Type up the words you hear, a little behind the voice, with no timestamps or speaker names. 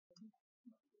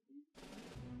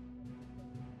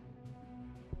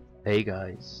Hey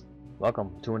guys,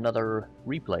 welcome to another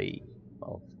replay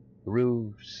of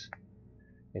RUSE.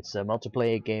 It's a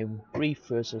multiplayer game, 3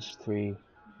 versus 3.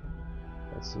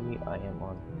 Let's see, I am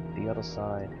on the other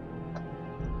side.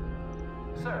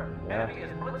 Sir, enemy is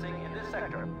blitzing in this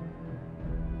sector.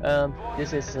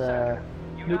 This is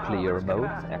nuclear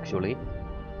mode, actually,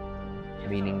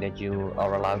 meaning that you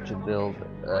are allowed to build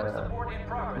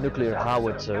nuclear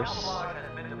howitzers,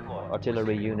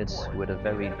 artillery units with a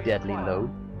very deadly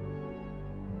load.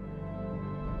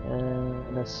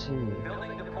 Let's see,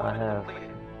 I have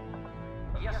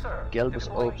Gelbes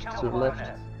Obst to the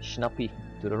left, Schnappy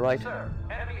to the right. Sir,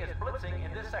 enemy is blitzing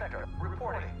in this sector.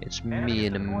 Reporting. It's me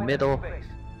in the middle.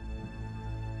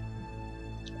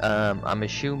 I'm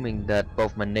assuming that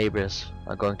both my neighbors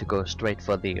are going to go straight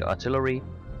for the artillery,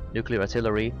 nuclear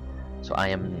artillery, so I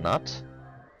am not.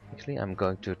 Actually, I'm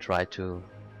going to try to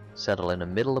settle in the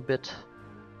middle a bit.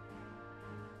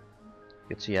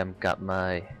 You can see I've got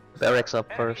my barracks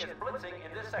up first,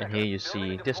 and here you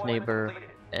see this neighbor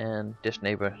and this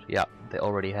neighbor. Yeah, they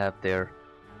already have their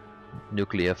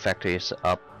nuclear factories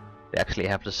up. They actually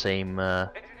have the same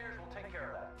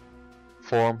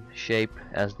form, shape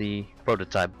as the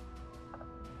prototype.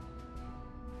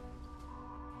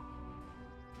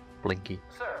 Blinky.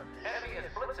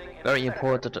 Very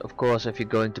important, of course, if you're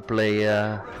going to play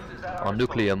on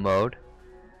nuclear mode,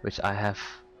 which I have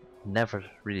never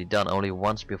really done, only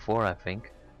once before, I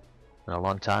think, a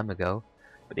long time ago.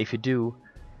 But if you do,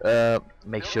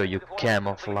 make sure you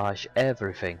camouflage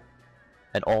everything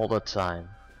and all the time.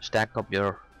 Stack up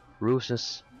your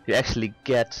RUSEs. You actually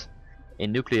get,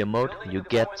 in nuclear mode, you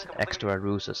get extra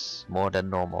RUSEs, more than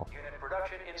normal.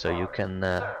 So you can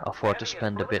afford to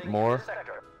spend a bit more.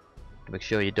 Make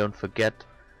sure you don't forget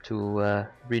to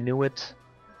renew it.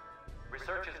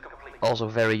 Also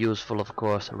very useful, of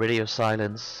course, radio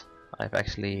silence.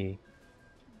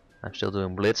 I'm still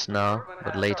doing blitz now,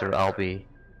 but later I'll be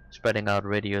spreading out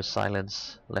radio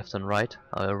silence left and right.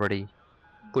 I already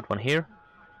put one here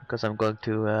because I'm going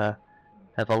to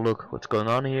have a look what's going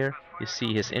on here. You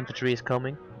see his infantry is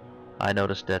coming. I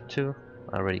noticed that too.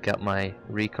 I already got my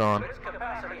recon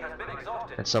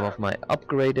and some of my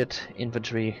upgraded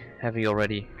infantry heavy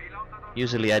already.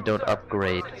 Usually I don't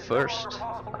upgrade first.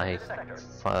 I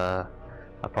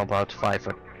pump out 5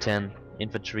 or 10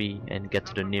 infantry and get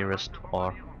to the nearest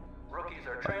or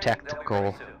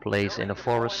tactical place in a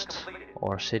forest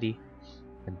or city,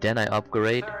 and then I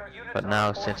upgrade. But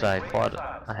now, since I thought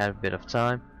I had a bit of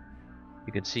time,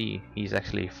 you can see he's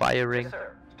actually firing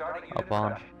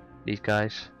upon these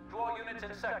guys,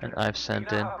 and I've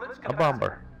sent in a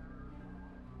bomber.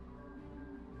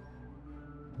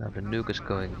 Now the nuke is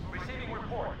going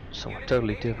somewhat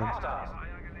totally different,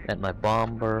 and my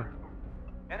bomber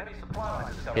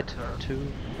hit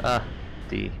 2.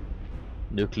 The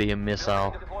nuclear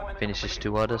missile finishes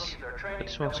 2 others, but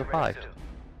this one survived,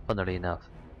 funnily enough.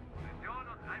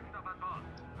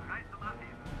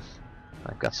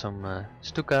 I've got some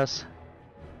Stukas,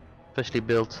 freshly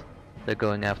built. They're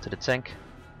going after the tank,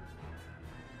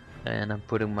 and I'm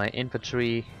putting my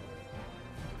infantry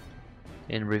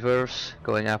in reverse,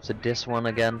 going after this one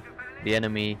again, the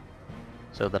enemy,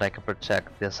 so that I can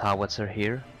protect this howitzer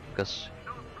here, because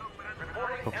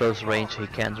from close range he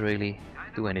can't really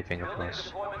do anything, of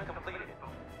course.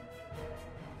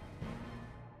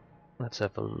 Let's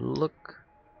have a look.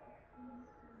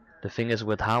 The thing is,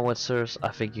 with howitzers, I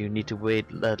think you need to wait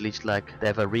at least, like, they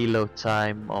have a reload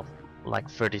time of like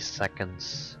 30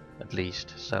 seconds at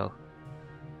least. So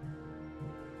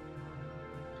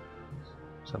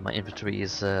my infantry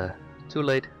is too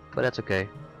late, but that's okay.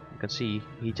 You can see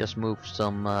he just moved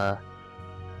some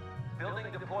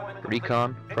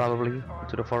recon probably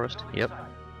to the forest. Yep.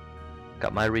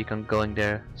 Got my recon going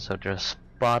there, so they're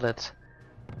spotted,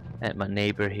 and my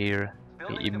neighbor here,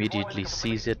 he immediately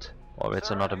sees it, or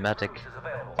it's an automatic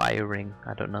firing,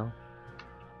 I don't know.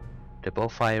 They're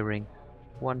both firing.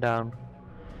 1 down,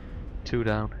 2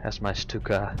 down, as my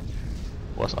Stuka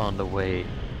was on the way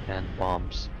and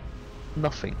bombs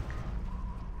nothing.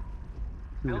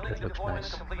 Ooh, that looks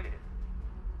nice.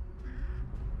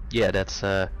 Yeah, that's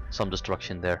some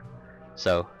destruction there.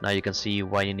 So now you can see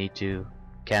why you need to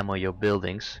camo your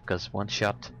buildings, because one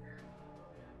shot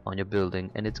on your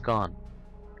building and it's gone.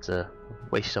 It's a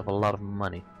waste of a lot of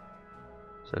money.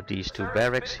 So these 2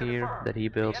 barracks here that he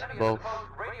built, both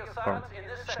from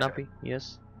Schnappy,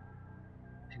 yes.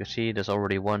 As you can see, there's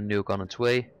already 1 nuke on its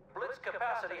way,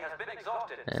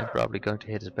 and probably going to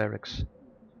hit his barracks.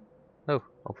 Oh,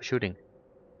 overshooting.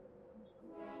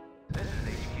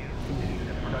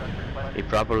 He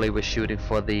probably was shooting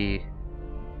for the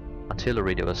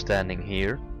artillery that was standing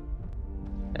here.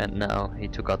 And now he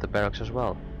took out the barracks as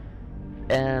well.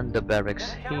 And the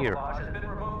barracks here. Camouflage has been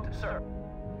removed, sir.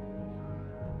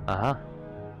 Uh-huh.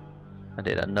 I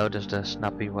didn't notice the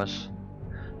Snappy was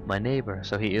my neighbor,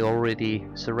 so he already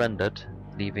surrendered,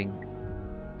 leaving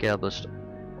Gelbus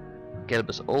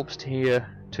Obst here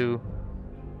to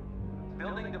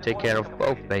take care of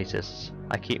both bases.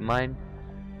 I keep mine,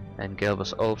 and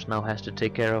Gelbus Obst now has to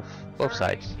take care of both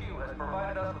sides. HQ has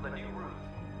provided us with a new ruse.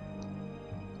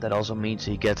 That also means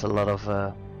he gets a lot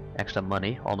of extra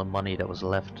money, all the money that was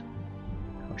left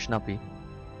from Snappy.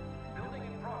 Building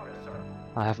in progress, sir.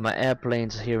 I have my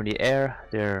airplanes here in the air.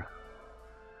 They're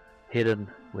hidden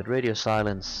with radio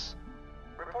silence.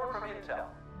 Report from Intel.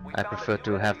 We I found prefer a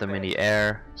to have them in the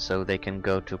air so they can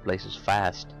go to places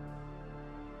fast.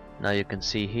 Now you can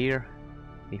see here,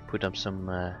 we put up some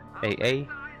AA.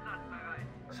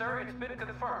 Sir, it's been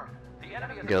confirmed. The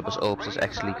enemy is Gilbus Ops is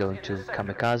actually going to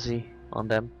kamikaze on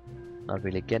them, not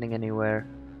really getting anywhere.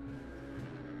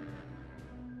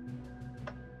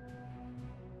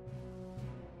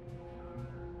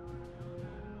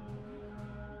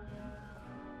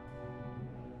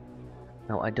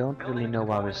 Now I don't really know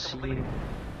why we're seeing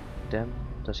them.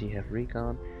 Does he have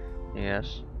recon?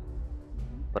 Yes.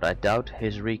 But I doubt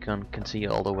his recon can see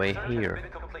all the way here.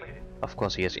 Of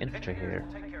course he has infantry here.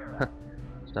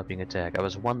 Stop being attacked. I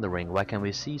was wondering why can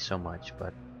we see so much,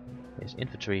 but there's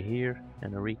infantry here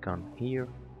and a recon here.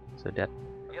 So that...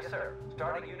 Yes, sir.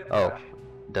 Starting unit Oh,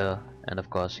 production. and of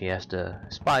course he has the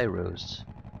spy RUSE.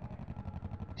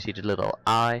 See the little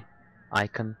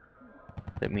icon?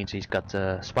 That means he's got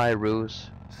the spy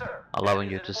RUSE, Sir, allowing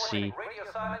enemy you is to enforcing see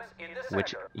radio silence in this which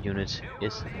sector. unit New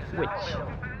is ruse which. now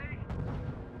available.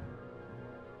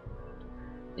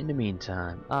 In the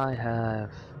meantime, I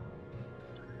have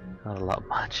not a lot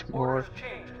much more. Orders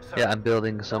changed, sir. Yeah, I'm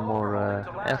building some No more overhauling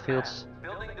to last airfields. man.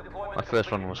 Building deployment My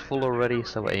first one completed. was full already,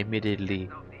 so I immediately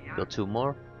built 2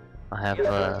 more. I have Yes,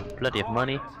 sir. plenty of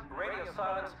money Coordinates. Radio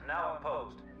silence now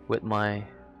imposed. with my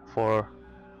 4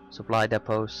 supply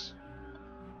depots.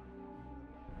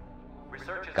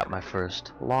 Research is Got my complete.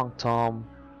 first long tom.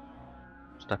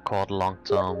 It's not called long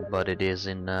tom, but it is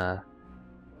in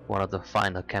one of the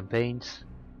final campaign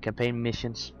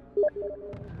missions.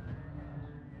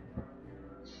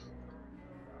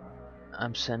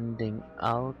 I'm sending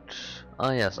out...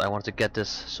 Oh yes, I want to get this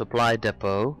supply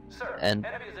depot, Sir, and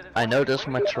enemy is I enforcing noticed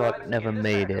my radio truck silence never in this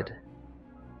made sector. it.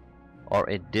 Or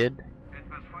it did,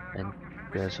 and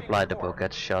the Receiving supply depot report.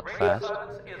 gets shot Radio fast.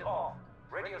 silence is off.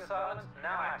 Radio silence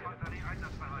now active.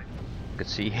 You can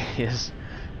see his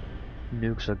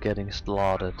nukes are getting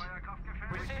slaughtered.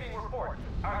 Receiving report.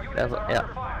 Our units Level- are yeah.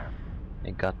 under fire.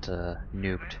 It got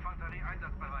nuked.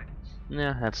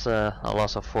 Yeah, that's a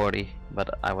loss of 40, but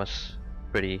I was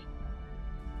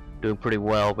doing pretty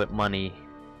well with money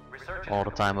Research is all the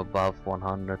complete. time above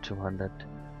 100, 200.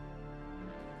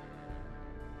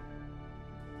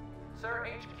 Sir,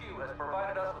 HQ has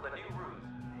provided us with a new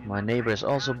ruse. My neighbor is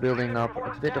also building up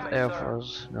a bit of air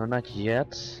force. No, not yet.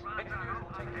 HQ will take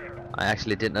care of that. I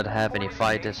actually did not have any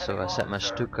fighters, so I sent my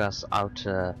Stukas out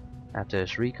after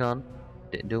his recon.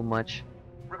 Didn't do much.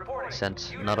 Reporting. Sent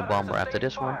Unit another under bomber after sustained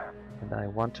this one. fire. And I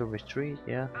want to retreat,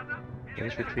 yeah. He's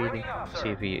Unit is retreating. breaking up, See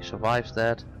sir. if he survives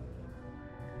that.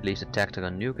 At least the tactical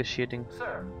nuke is shooting.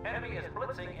 Sir, enemy is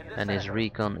blitzing in this And his sector.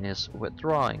 recon is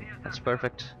withdrawing. That's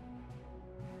perfect.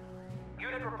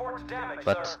 Unit reports damage,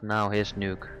 But sir. now his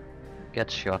nuke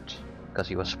gets shot because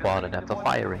he was spotted Building after deployment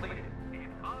firing. completed.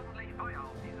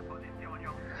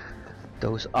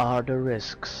 Those are the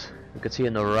risks. You can see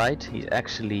on the right, he's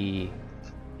actually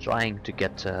trying to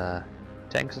get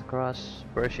tanks across,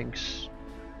 Pershings.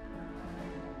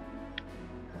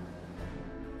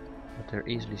 But they're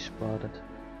easily spotted.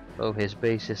 Oh, his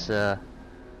base is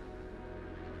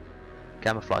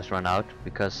camouflage run out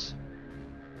because,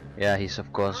 yeah, he's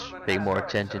of course paying more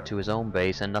attention to his own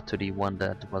base and not to the one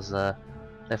that was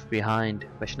left behind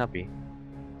by Snappy.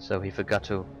 So he forgot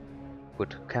to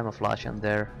put camouflage on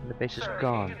there, and the base is Sir, the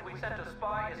gone. agent we sent to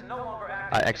spy is no longer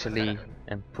active I in this actually sector.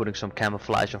 am putting some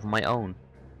camouflage of my own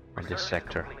on Research this is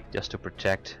sector, complete. just to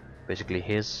protect basically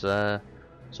his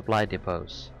supply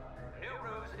depots. New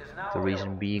ruse is now The reason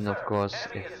available. being, of Sir, course,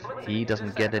 enemy if is blitzing he in doesn't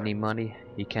this get sector. any money,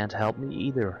 he can't help me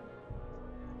either.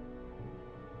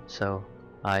 So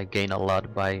I gain a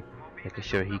lot by making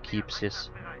sure he keeps his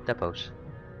depots.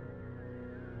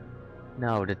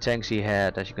 Now the tanks he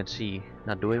had, as you can see,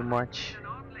 not doing much.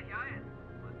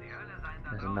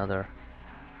 There's another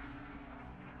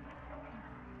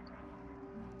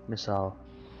missile,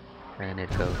 and it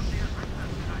goes.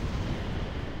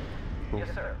 Boom.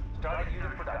 Yes, sir. Starting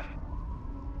unit production.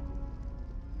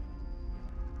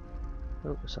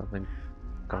 Oh, something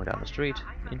coming down the street.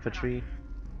 Infantry.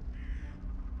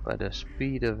 By the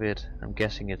speed of it, I'm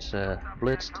guessing it's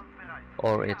blitzed,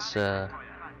 or it's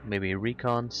maybe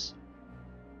recons.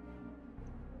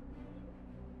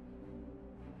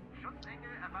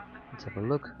 Let's have a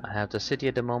look. I have the city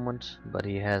at the moment, but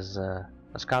he has a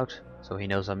scout, so he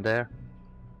knows I'm there.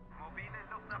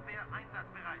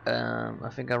 I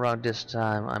think around this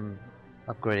time I'm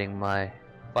upgrading my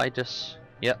fighters.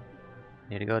 Yep,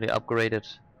 here you go, the upgraded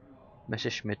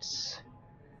Messerschmitts.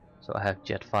 So I have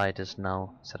jet fighters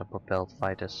now instead of propelled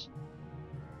fighters.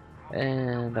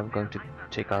 And I'm going to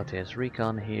take out his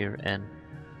recon here, and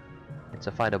it's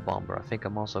a fighter bomber. I think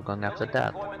I'm also going after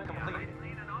that.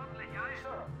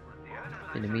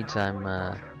 In the meantime,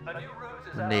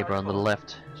 the neighbor on the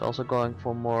left is also going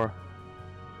for more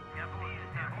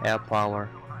air power.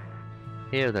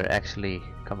 Here they're actually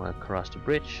coming across the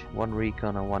bridge. One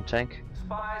recon and one tank.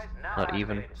 Not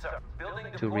even.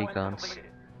 Two recons.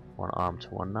 One armed,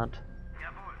 one not.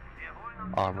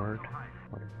 Armored.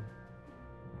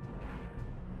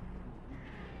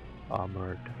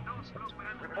 Armored.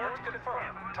 Reports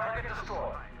confirmed. Target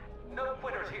destroyed. No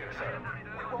quitters here, sir.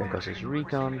 There goes his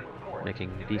recon,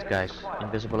 making these guys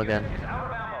invisible again.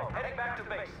 Heading back to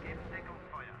base.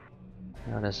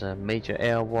 Now there's a major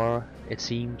air war, it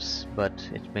seems, but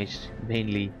it's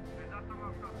mainly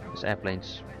these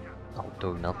airplanes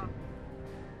doing nothing.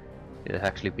 They're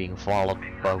actually being followed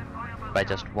by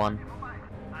just one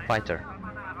fighter,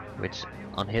 which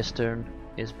on his turn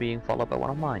is being followed by one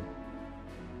of mine.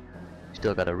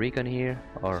 Still got a recon here,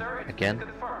 or again,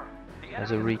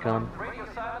 there's a recon.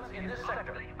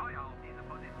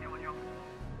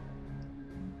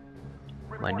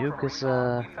 My nuke is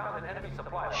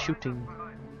shooting.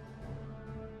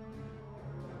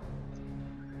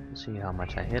 Let's see how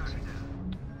much I hit.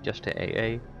 Just the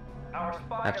AA.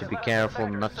 I have to be careful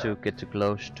not to get too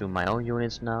close to my own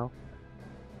units now.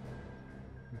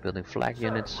 Building flag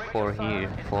units for here,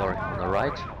 for on the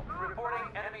right.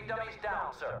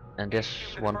 And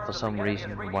this one for some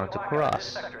reason wanted to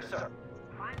cross.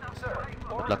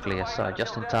 But luckily I saw it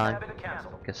just in time.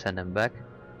 Can send them back.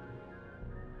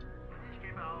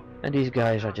 And these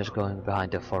guys are just going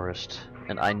behind the forest.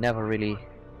 And I never really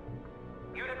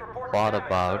thought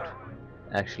about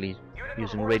actually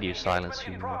using radio silence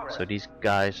here. So these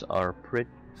guys are pretty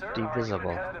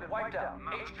visible.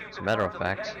 As a matter of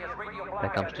fact, there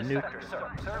comes the nuke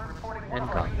and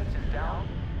gone.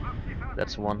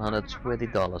 That's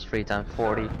 $120, 3 times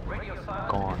 40,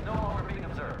 gone.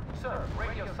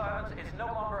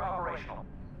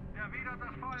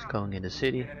 It's going in the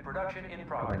city.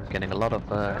 I'm getting a lot of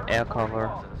air cover.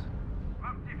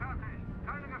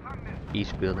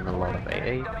 He's building a lot of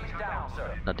AA.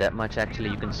 Not that much actually,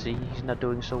 you can see he's not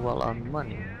doing so well on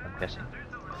money, I'm guessing.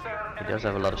 He does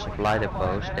have a lot of supply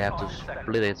depots, they have to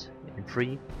split it in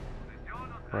 3.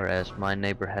 Whereas my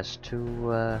neighbor has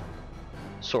 2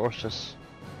 sources.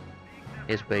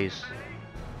 His base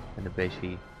and the base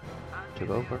he took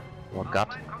over, or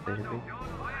got basically.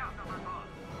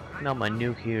 Now my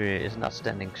nuke here is not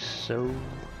standing so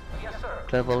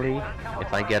cleverly.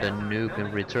 If I get a nuke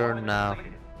in return now,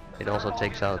 it also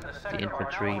takes out the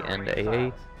infantry and the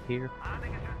AA here.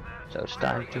 So it's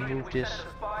time to move this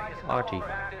RT.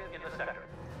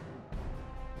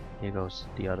 Here goes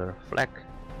the other flag.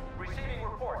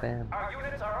 Bam.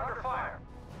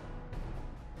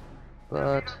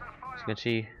 But as you can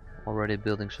see, already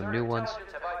building some new ones.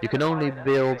 You can only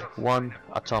build 1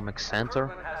 atomic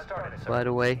center, by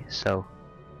the way, so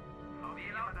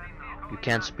you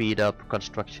can't speed up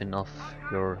construction of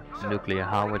your nuclear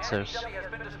howitzers.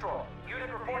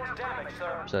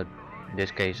 So in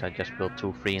this case I just built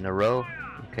 2, 3 in a row.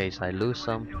 In case I lose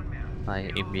some,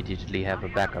 I immediately have a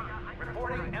backup.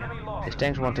 His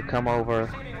tanks want to come over,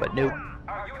 but nope,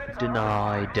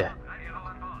 denied.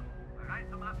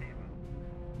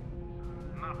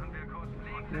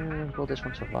 Will this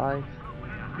one survive?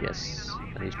 Yes,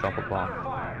 and he's dropped a bomb.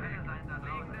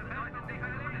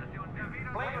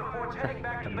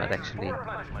 I'm not actually.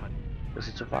 Does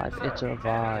it survive? It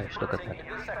survives. Look at that.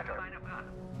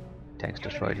 Tanks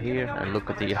destroyed here, and look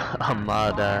at the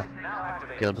Armada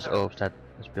Gilbus Orbs that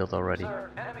is built already.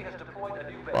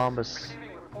 Bombers.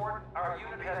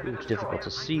 It's difficult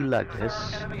to see like this,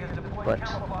 but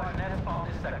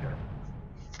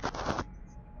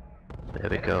there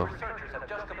we go.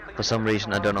 For some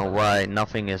reason, I don't know why,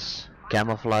 nothing is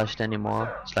camouflaged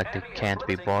anymore. It's like they can't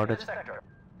be boarded.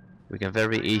 We can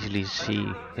very easily see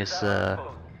his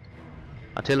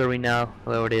artillery now,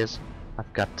 where it is.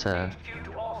 I've got,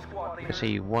 you can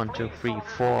see 1, 2, 3,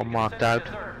 4 marked out.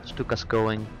 Stuka's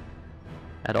going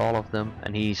at all of them,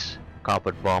 and he's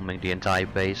carpet bombing the entire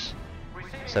base.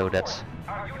 So that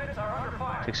Our units are under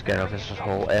fire. takes care of his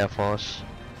whole air force.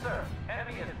 Sir,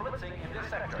 enemy is blitzing in this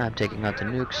sector. I'm taking out the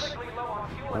nukes. Critically low on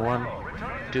fuel and 1, ammo.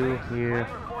 Returning to 2 base. here,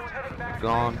 Plane reports heading back to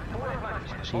gone. base for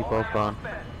replenishment. See, All both ammo gone.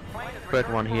 spent. Plane is Third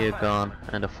returning one for here replenishment. gone,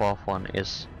 and the fourth one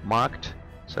is marked,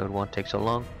 so it won't take so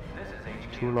long. This is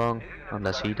HQ. Too long,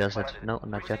 unless he does it. No,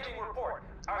 not yet. Receiving report.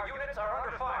 Our units are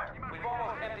under fire. We've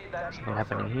almost emptied that What's depot,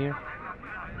 happening sir. here?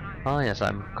 Oh yes,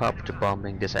 I'm carpet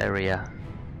bombing this area.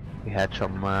 We had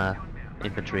some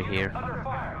infantry here. Under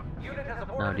fire. Unit has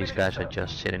aborted Now these mission, guys sir. are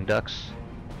just sitting ducks.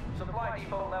 Supply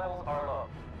depot levels are low.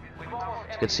 We've almost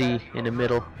As you can emptied see, that in the depot,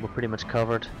 middle, sir. we're pretty much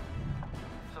covered.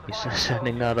 He's Supply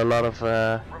sending depot out a lot of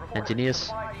Reporting. engineers.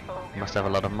 Supply depot He must have a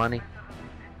lot of money.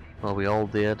 Well, we all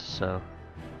did, so.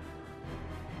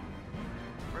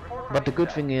 Report But the ready good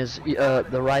to thing is,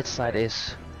 the right side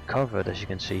is covered, as you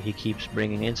can see. He keeps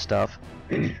bringing in stuff,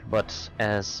 but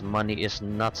as money is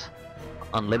not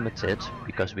unlimited,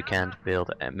 because we can't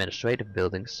build administrative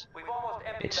buildings, We've almost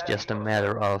emptied it's that just a depot,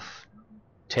 matter sir. of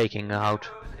taking out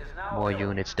RUSE is now more available.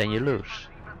 units than you lose,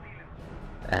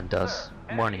 and thus Sir,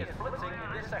 enemy money. is blitzing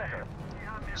in this sector.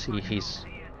 See, he's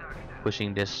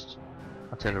pushing this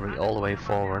artillery all the way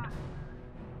forward,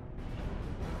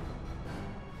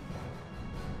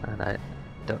 and I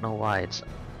don't know why it's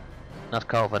not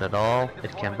covered at all.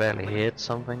 It can barely hit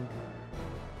something.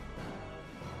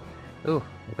 Ooh,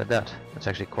 look at that. That's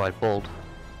actually quite bold.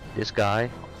 This guy,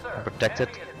 Sir, unprotected,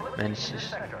 enemy is blitzing in manages this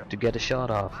sector. to get a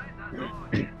shot off.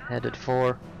 Headed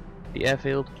for the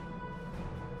airfield.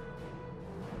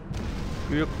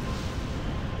 Yep.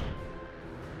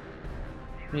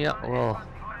 Yeah, well,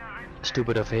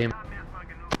 stupid of him.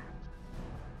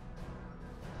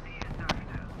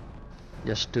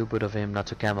 Just stupid of him not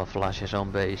to camouflage his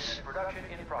own base. Production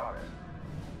in progress.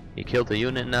 He killed the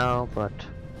unit now, but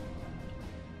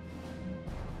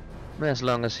as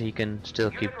long as he can still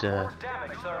keep the... Reports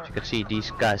damage, sir. As you can see, these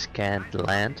guys can't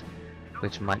land,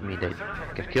 which might mean they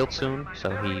get killed soon, so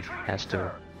he has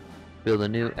to build a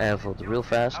new airfield real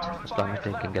fast, as long as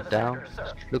they can get down.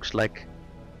 Looks like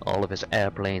all of his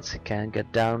airplanes can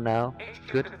get down now.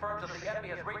 HQ Good. confirms that the enemy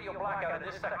has radio blackout in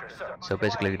this sector, sir. So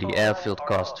basically the airfield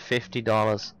cost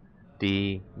 $50,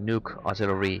 the nuke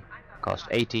artillery cost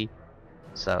 $80,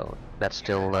 so that's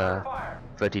still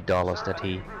 $30 that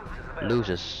he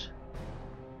loses.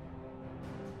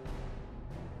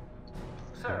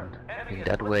 And in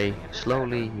that way,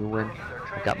 slowly you win.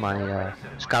 I got my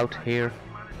scout here,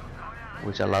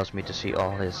 which allows me to see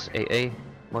all his AA,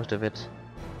 most of it,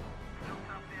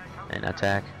 and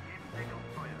attack.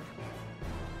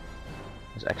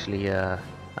 There's actually,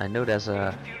 I know there's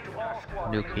a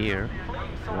nuke here.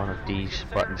 One of these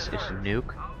buttons is a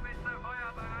nuke.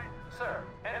 Sir,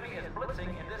 enemy is blitzing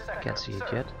in this sector. Can't see it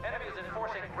Sir, yet. enemy is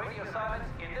enforcing radio silence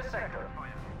in this sector.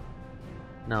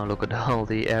 Now look at all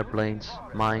the airplanes,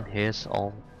 mine, his,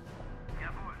 all,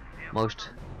 most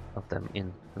of them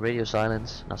in radio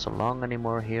silence, not so long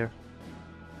anymore here.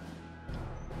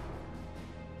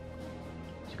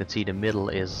 As you can see, the middle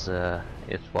is,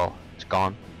 well, it's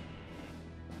gone.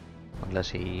 Unless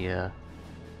he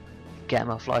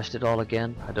camouflaged it all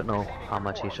again. I don't know how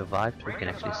much he survived, we can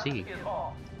actually see.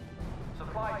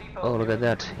 Oh, look at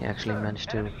that, he actually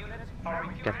managed to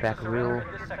get back real...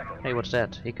 Hey, what's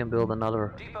that? He can build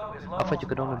another... I thought you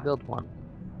could only build one.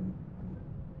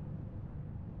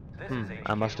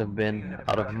 I must have been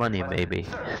out of money maybe.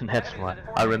 That's why.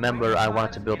 I remember I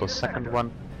wanted to build a second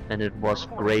one and it was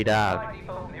grayed out.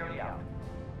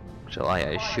 So I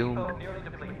assumed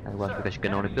it was because you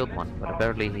can only build one. But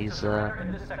apparently he's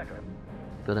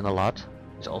building a lot.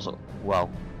 He's also... wow.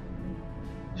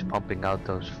 He's pumping out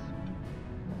those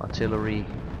artillery.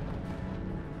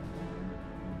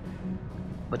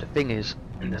 But the thing is,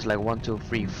 there's like 1, 2,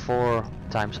 3, 4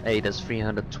 times 8, that's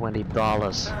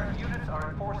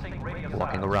 $320.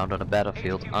 Walking around on a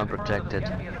battlefield, unprotected.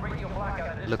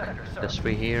 Look, there's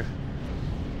 3 here.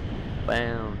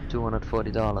 Bam,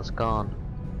 $240 gone.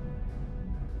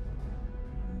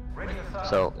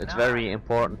 So it's very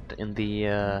important in the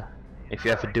if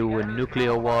you ever do a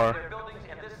nuclear war,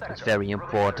 it's very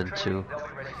important to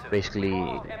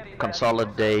basically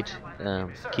consolidate,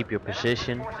 keep your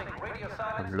position.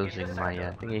 I'm losing my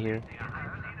thingy here,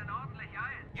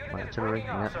 my artillery,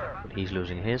 yeah, but he's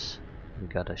losing his. We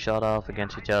got a shot off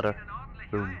against each other.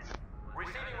 Boom.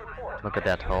 Look at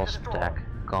that whole stack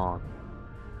gone.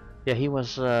 Yeah, he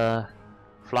was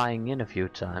flying in a few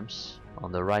times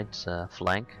on the right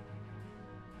flank,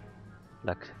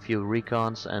 like a few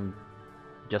recons and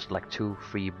just like 2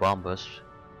 free bombers,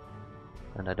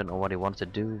 and I don't know what he wanted to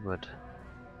do, but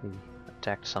he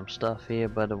attacked some stuff here,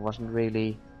 but it wasn't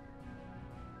really,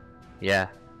 yeah,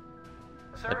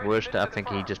 At worst, I think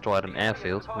he destroyed an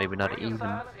airfield, maybe not even.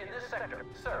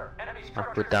 I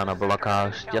put down a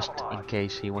blockhouse just in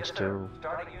case he wants to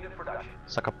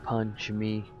sucker punch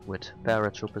me with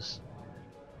paratroopers.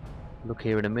 Look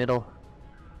here in the middle,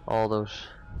 all those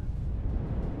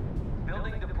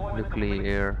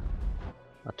nuclear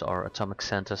or atomic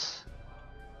centers.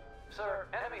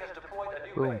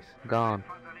 Boom, gone.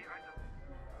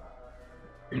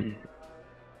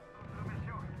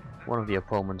 One of the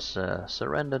opponents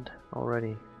surrendered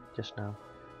already just now.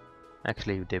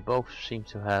 Actually, they both seem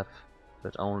to have,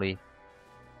 but only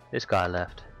this guy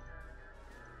left.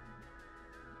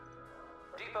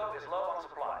 Depot is low on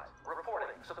supplies. Reporting.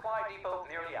 Supply depot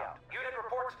nearly out. Unit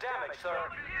reports damage, sir.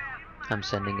 I'm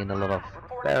sending in a lot of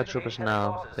paratroopers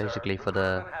now, basically for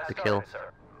the kill.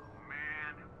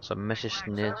 Some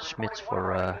Messerschmitts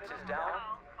for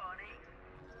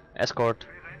escort.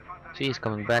 See, he's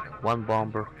coming back. 1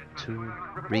 bomber, 2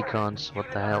 recons. What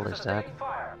the hell is that?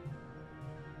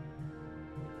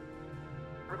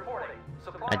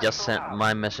 I just sent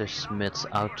my Messerschmitts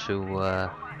out to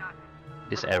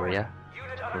this area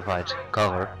to provide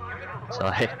cover, so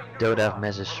I don't have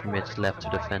Messerschmitts left to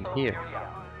defend here.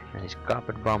 And he's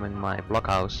carpet bombing my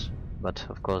blockhouse, but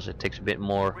of course it takes a bit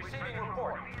more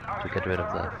to get rid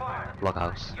of the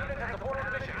blockhouse.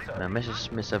 Now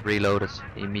Messerschmitts have reloaded,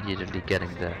 immediately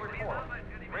getting the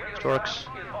Storks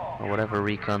or whatever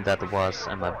recon that was,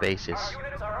 and my base is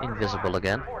invisible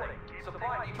again.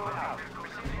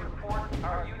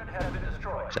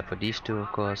 Except for these two,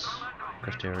 of course,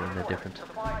 because they're in a different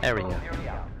area.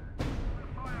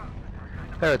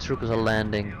 Paratroopers are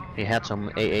landing. He had some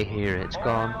AA here, it's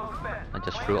gone. I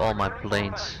just threw all my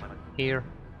planes here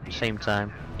at the same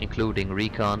time, including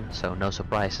recon, so no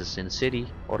surprises in the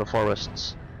city or the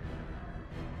forests.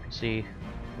 See,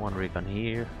 1 recon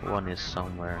here, 1 is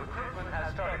somewhere,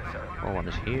 oh, 1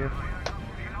 is here.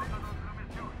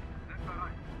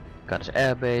 Got his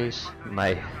airbase,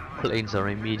 my planes are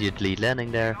immediately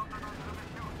landing there.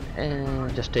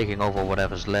 And just taking over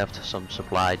whatever's left, some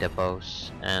supply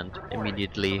depots, and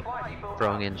immediately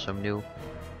throwing in some new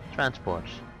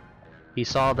transports. He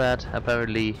saw that,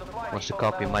 apparently wants to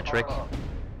copy my trick,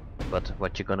 but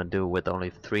what you gonna do with only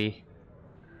 3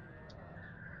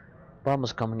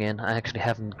 bombers coming in? I actually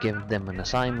haven't given them an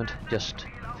assignment, just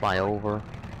fly over.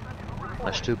 My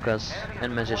Stukas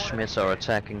and Messerschmitts are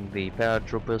attacking the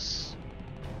paratroopers.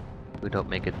 We don't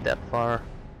make it that far.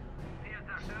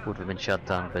 Would have been shot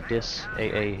down by this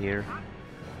AA here.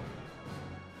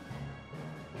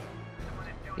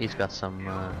 He's got some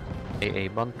AA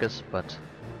bunkers, but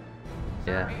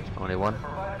yeah, only 1.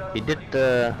 He did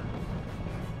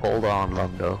hold on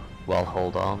long though. Well,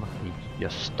 hold on. He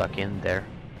just stuck in there.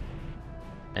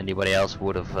 Anybody else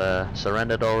would have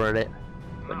surrendered already,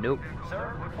 but nope.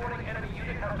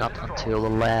 Not until the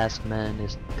last man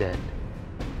is dead.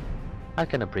 I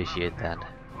can appreciate that.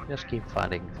 Just keep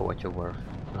fighting for what you're worth.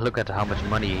 Look at how much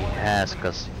money he has,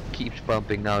 cause he keeps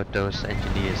pumping out those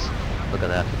engineers. Look at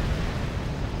that.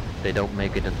 They don't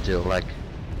make it until like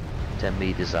 10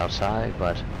 meters outside,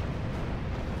 but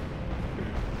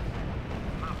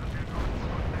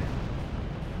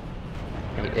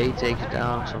AA takes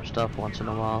down some stuff once in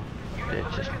a while.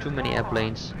 There's just too many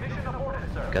airplanes.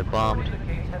 Got bombed.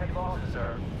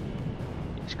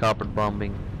 He's carpet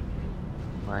bombing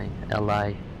my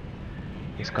ally.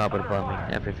 He's carpet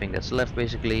bombing everything that's left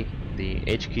basically. The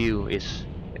HQ is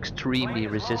extremely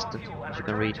resistant, as you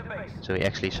can read, so he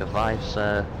actually survives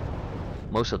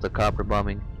most of the carpet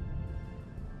bombing.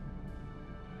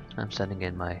 I'm sending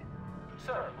in my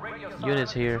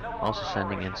units here, also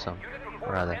sending in some,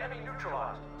 rather,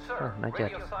 oh, not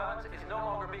yet.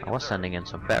 I was sending in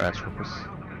some paratroopers,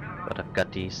 but I've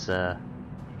got these other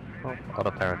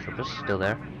paratroopers still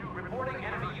there.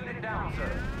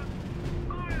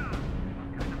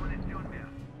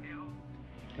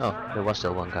 Oh, there was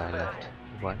still 1 guy left.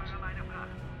 What?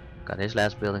 Got his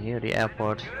last building here, the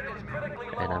airport,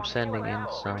 and I'm sending in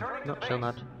some. No, still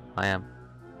not. I am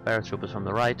paratroopers from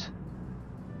the right,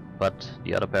 but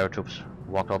the other paratroopers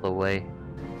walked all the way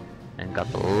and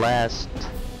got the last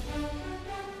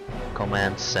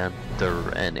command center,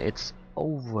 and it's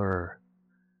over.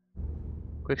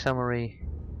 Quick summary.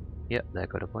 Yep, there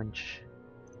got a bunch.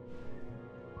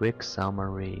 Quick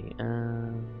summary.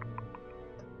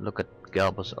 Look at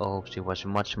Galba's ops. He was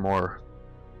much more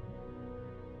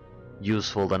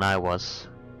useful than I was.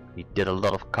 He did a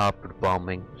lot of carpet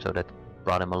bombing, so that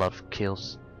brought him a lot of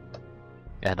kills.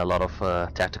 And a lot of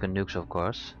tactical nukes, of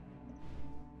course.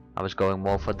 I was going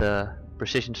more for the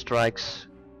precision strikes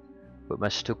with my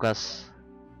Stukas.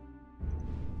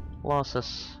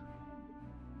 Losses,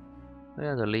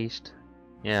 yeah, the least.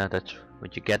 Yeah, that's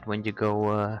what you get when you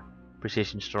go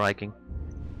precision striking.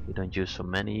 You don't use so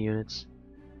many units.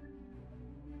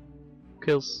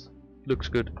 Kills. Looks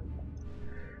good.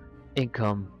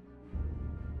 Income.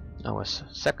 I was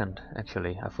second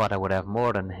actually. I thought I would have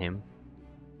more than him.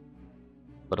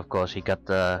 But of course he got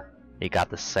the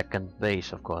second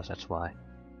base, of course, that's why.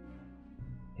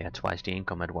 He had twice the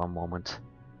income at one moment.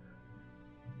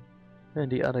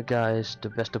 And the other guy is the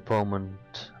best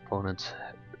opponent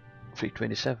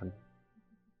 327.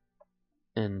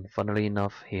 And funnily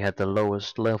enough, he had the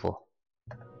lowest level.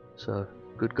 So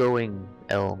good going,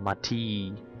 El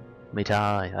Mati,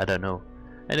 Mitai, I don't know.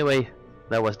 Anyway,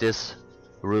 that was this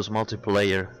RUSE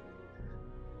multiplayer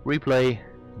replay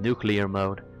nuclear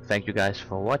mode. Thank you guys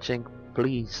for watching.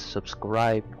 Please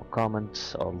subscribe, or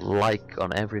comment, or like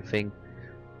on everything,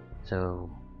 so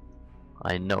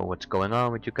I know what's going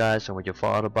on with you guys and what you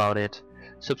thought about it.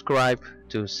 Subscribe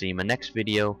to see my next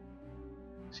video.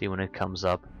 See when it comes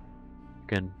up. You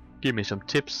can give me some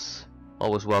tips.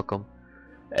 Always welcome.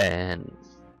 And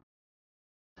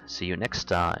see you next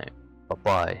time. Bye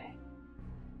bye.